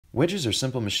Wedges are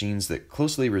simple machines that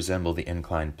closely resemble the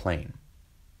inclined plane.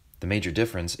 The major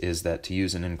difference is that to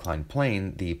use an inclined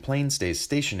plane, the plane stays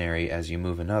stationary as you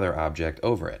move another object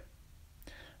over it.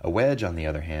 A wedge, on the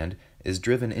other hand, is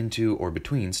driven into or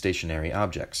between stationary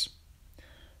objects.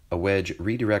 A wedge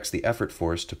redirects the effort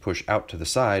force to push out to the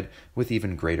side with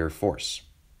even greater force.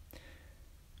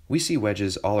 We see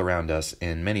wedges all around us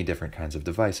in many different kinds of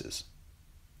devices.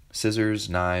 Scissors,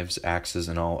 knives, axes,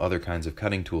 and all other kinds of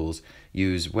cutting tools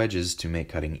use wedges to make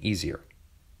cutting easier.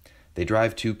 They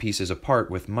drive two pieces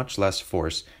apart with much less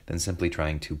force than simply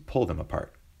trying to pull them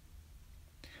apart.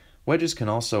 Wedges can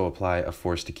also apply a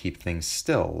force to keep things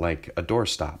still, like a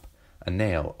doorstop, a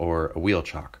nail, or a wheel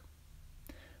chock.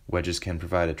 Wedges can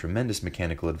provide a tremendous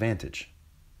mechanical advantage.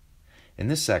 In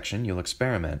this section, you'll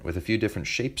experiment with a few different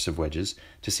shapes of wedges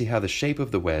to see how the shape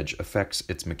of the wedge affects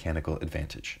its mechanical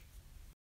advantage.